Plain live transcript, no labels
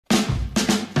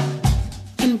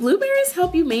Can blueberries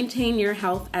help you maintain your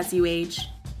health as you age?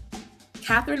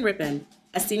 Katherine Rippon,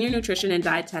 a senior nutrition and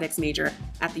dietetics major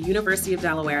at the University of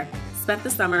Delaware, spent the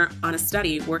summer on a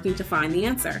study working to find the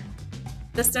answer.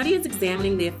 The study is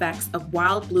examining the effects of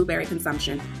wild blueberry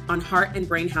consumption on heart and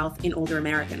brain health in older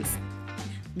Americans.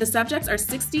 The subjects are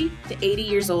 60 to 80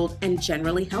 years old and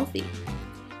generally healthy.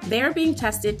 They are being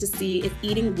tested to see if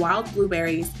eating wild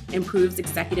blueberries improves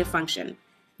executive function,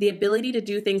 the ability to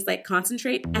do things like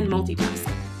concentrate and multitask.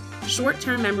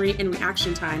 Short-term memory and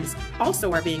reaction times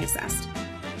also are being assessed.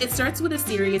 It starts with a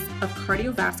series of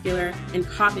cardiovascular and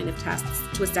cognitive tests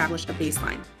to establish a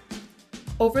baseline.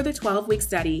 Over the 12-week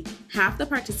study, half the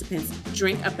participants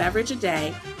drink a beverage a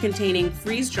day containing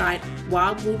freeze-dried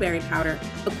wild blueberry powder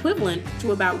equivalent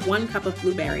to about 1 cup of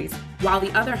blueberries, while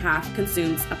the other half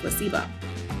consumes a placebo.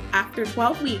 After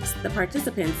 12 weeks, the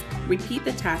participants repeat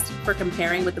the test for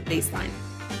comparing with the baseline.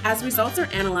 As results are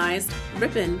analyzed,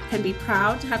 Rippon can be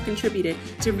proud to have contributed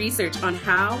to research on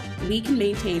how we can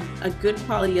maintain a good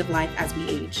quality of life as we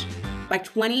age. By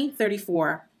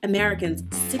 2034, Americans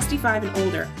 65 and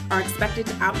older are expected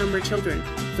to outnumber children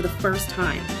for the first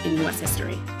time in U.S.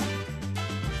 history.